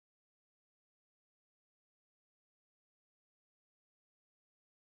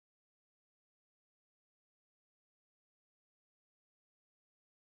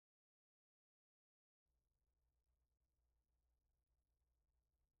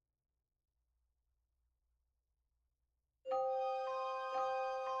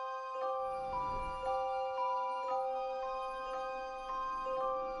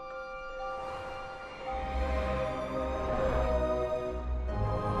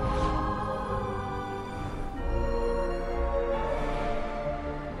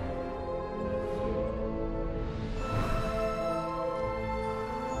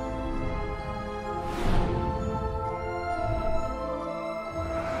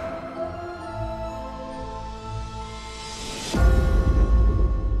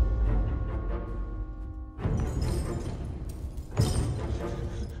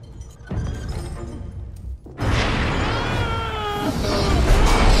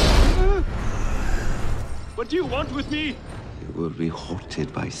What do you want with me? You will be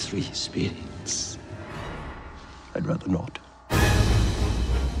haunted by 3 spirits. I'd rather not.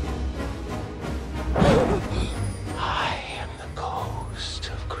 I am the ghost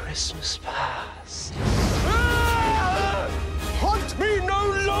of Christmas past. Haunt me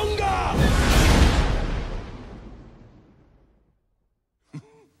no longer!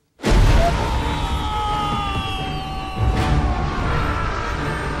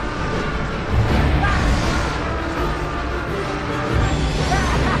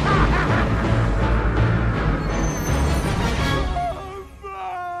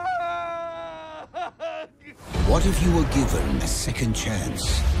 What if you were given a second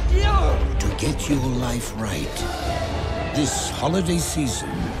chance to get your life right? This holiday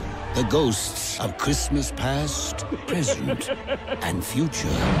season, the ghosts of Christmas past, present, and future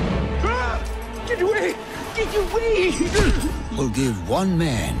Get away! Get away! will give one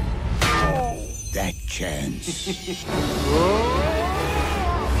man that chance.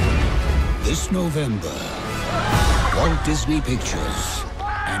 This November, Walt Disney Pictures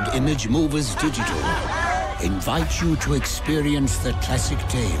and Image Movers Digital invite you to experience the classic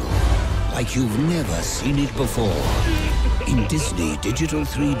tale like you've never seen it before in Disney Digital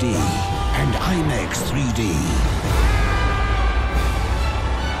 3D and IMAX 3D.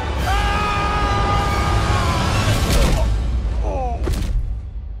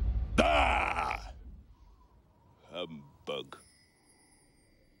 Humbug.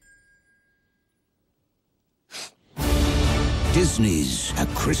 Disney's A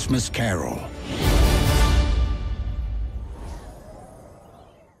Christmas Carol.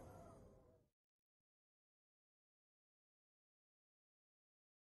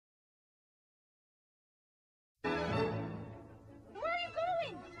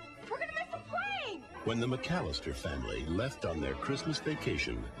 When the McAllister family left on their Christmas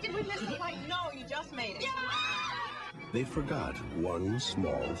vacation, Did we miss the flight? No, you just made it. they forgot one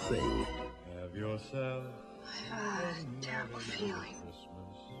small thing. Have yourself A terrible feeling.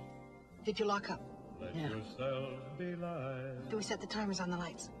 Did you lock up? let yourself be light. Do we set the timers on the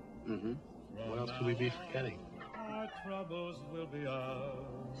lights? What else could we be forgetting? Our troubles will be out.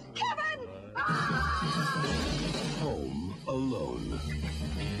 Kevin! Home Alone.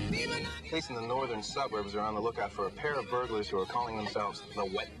 Police in the northern suburbs are on the lookout for a pair of burglars who are calling themselves the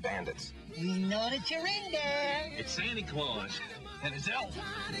Wet Bandits. We know that you're in there. It's Santa Claus and his elf.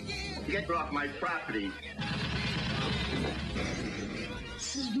 Get off my property.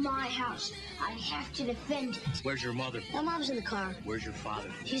 This is my house. I have to defend it. Where's your mother? My mom's in the car. Where's your father?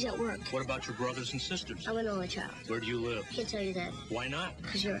 He's at work. What about your brothers and sisters? I'm an only child. Where do you live? Can't tell you that. Why not?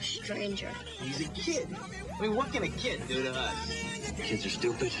 Because you're a stranger. He's a kid. I mean, what can a kid do to us? Kids are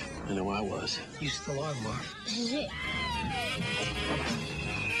stupid. I know I was. You still are, Marv. This is it.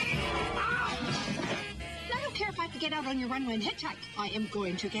 I don't care if I have to get out on your runway and hitchhike. I am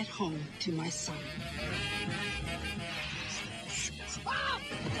going to get home to my son.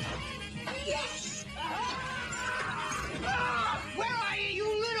 Yes! Where are you,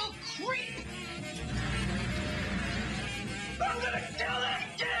 you little creep? I'm gonna kill that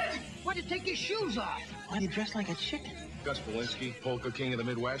kid! Why'd you take your shoes off? Why do you dress like a chicken? Gus Polinski, polka king of the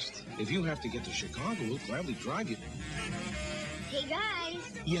Midwest. If you have to get to Chicago, we'll gladly drive you. Hey, guys.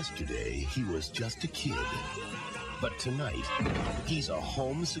 Yesterday, he was just a kid. But tonight, he's a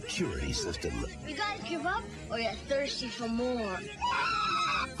home security system. You guys give up or you're thirsty for more?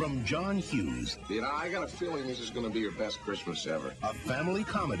 From John Hughes, You know, I got a feeling this is going to be your best Christmas ever. a family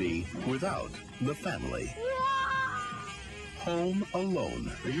comedy without the family. Home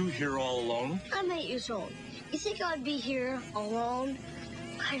Alone. Are you here all alone? I'm 8 years old. You think I'd be here alone?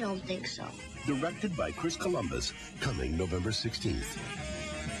 I don't think so. Directed by Chris Columbus, coming November 16th.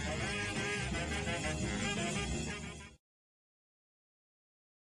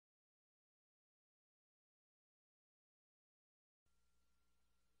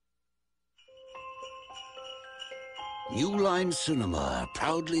 New Line Cinema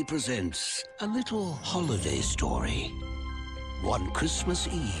proudly presents a little holiday story. One Christmas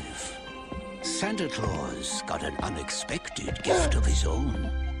Eve, Santa Claus got an unexpected gift of his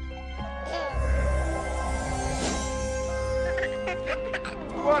own.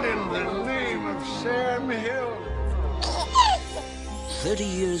 What in the name of Sam Hill? 30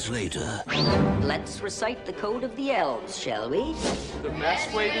 years later, Let's recite the code of the elves, shall we? The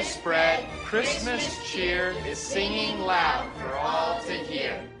best way to spread Christmas cheer is singing loud for all to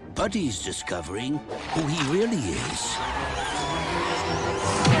hear. Buddy's discovering who he really is.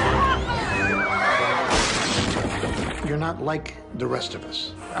 You're not like the rest of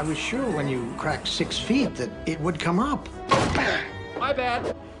us. I was sure when you cracked 6 feet that it would come up. My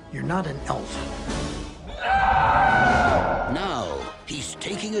bad. You're not an elf. Now, he's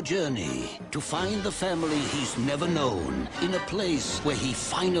taking a journey to find the family he's never known in a place where he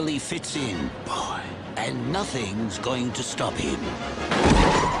finally fits in. Boy. And nothing's going to stop him.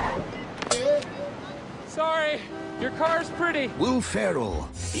 Sorry, your car's pretty. Will Ferrell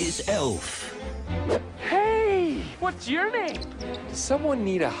is Elf. Hey, what's your name? Does someone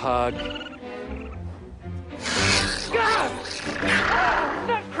need a hug?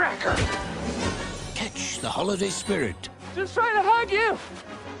 Nutcracker! Catch the holiday spirit. Just trying to hug you.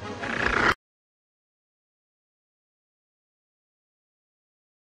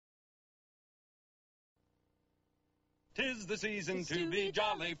 'Tis the season to be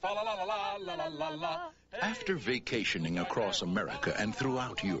jolly, fa la la la la la la la. After vacationing across America and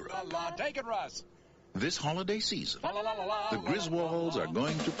throughout Europe, Take it, Russ. this holiday season, the Griswolds are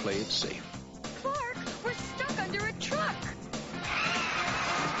going to play it safe. Clark, we're stuck under a truck.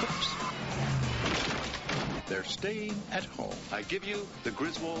 Oops. They're staying at home. I give you the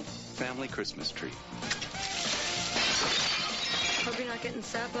Griswold family Christmas tree. Hope you're not getting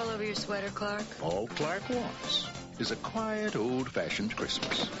sap all over your sweater, Clark. All Clark wants is a quiet, old-fashioned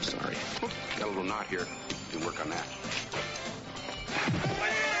Christmas. Sorry. Got a little knot here. Can work on that.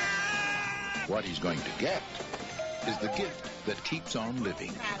 What he's going to get is the gift that keeps on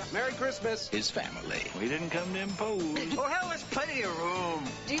living. Merry Christmas. His family. We didn't come to impose. Oh, hell, there's plenty of room.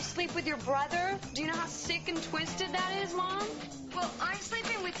 Do you sleep with your brother? Do you know how sick and twisted that is, Mom? Well, I'm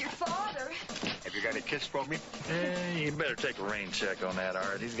sleeping with your father. Have you got a kiss for me? You better take a rain check on that,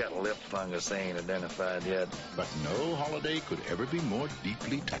 Art. He's got a lip fungus they ain't identified yet. But no holiday could ever be more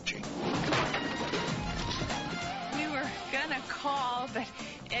deeply touching. We were gonna call, but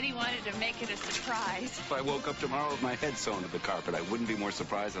Eddie wanted to make it a surprise. If I woke up tomorrow with my head sewn to the carpet, I wouldn't be more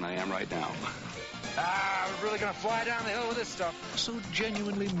surprised than I am right now. We're really gonna fly down the hill with this stuff. So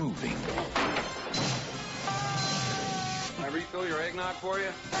genuinely moving. Can I refill your eggnog for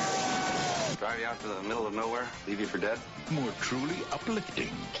you? Drive you out to the middle of nowhere? Leave you for dead? More truly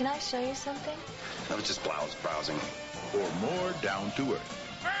uplifting. Can I show you something? I was just browsing. Or more down to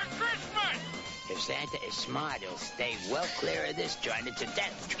earth. Merry Christmas! If Santa is smart, he'll stay well clear of this joint. It's a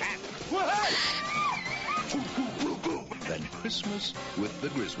death trap. Than Christmas with the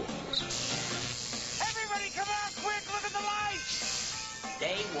Griswolds. Everybody come out quick, look at the lights!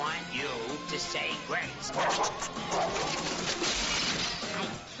 They want you to say grace. I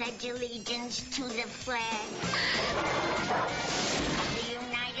pledge allegiance to the flag of the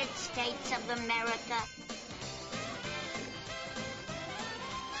United States of America.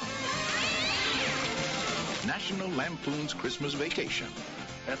 National Lampoon's Christmas Vacation.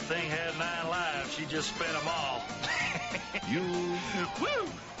 That thing had 9 lives. She just spent them all. You woo,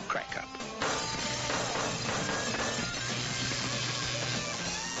 crack up.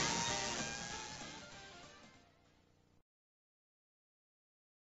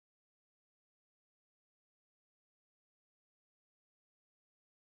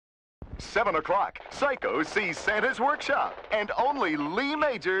 Seven o'clock, Psycho sees Santa's workshop, and only Lee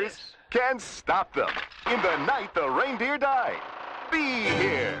Majors can stop them. In the night the reindeer died. Be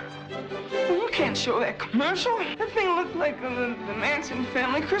here. You can't show that commercial. That thing looked like the Manson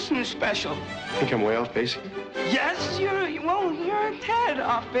family Christmas special. Think I'm way off base? Yes, you're a tad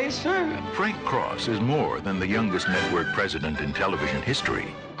off base, sir. Frank Cross is more than the youngest network president in television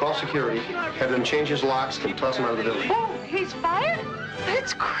history. Call security, have them change his locks, and toss him out of the building. Oh, he's fired?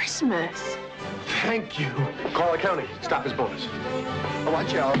 It's Christmas. Thank you. Call accounting. Stop his bonus. Oh,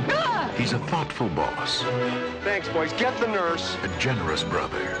 watch out. He's a thoughtful boss. Thanks, boys. Get the nurse. A generous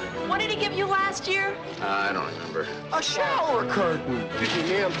brother. What did he give you last year? I don't remember. A shower curtain. Excuse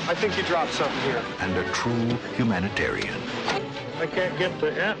me, ma'am. I think you dropped something here. And a true humanitarian. I can't get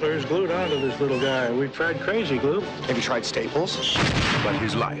the antlers glued onto this little guy. We've tried crazy glue. Have you tried Staples? But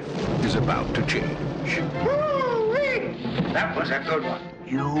his life is about to change. Woo-wee! That was a good one.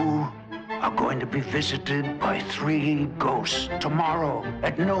 You are going to be visited by 3 ghosts tomorrow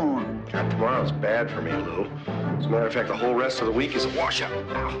at noon. God, tomorrow's bad for me, Lou. As a matter of fact, the whole rest of the week is a washout.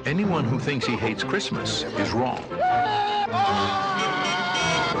 Ow. Anyone who thinks he hates Christmas is wrong.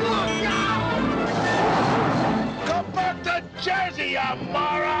 Come back to Jersey, you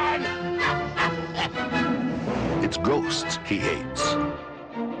moron! It's ghosts he hates.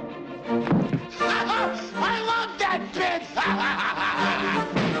 I love that bit!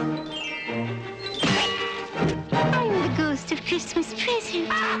 I'm the ghost of Christmas present.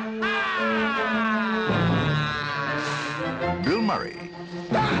 Bill Murray.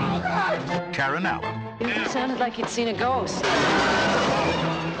 Karen Allen. It sounded like he'd seen a ghost.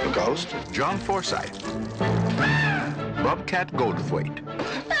 A ghost? John Forsythe. Bobcat Goldthwait.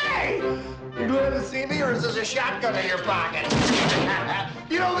 Hey! Hey! You glad to see me, or is this a shotgun in your pocket?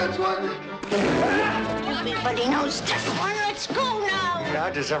 You know this one? Everybody knows this one. Let's go now.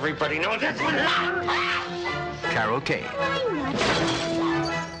 Now does everybody know this one? Carol Kane.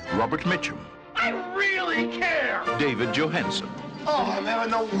 Robert Mitchum. I really care! David Johansen. Oh, I'm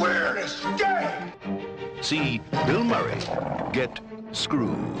having the weirdest day! See Bill Murray get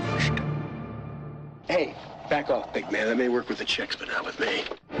Scrooged. Hey, back off, big man. That may work with the chicks, but not with me.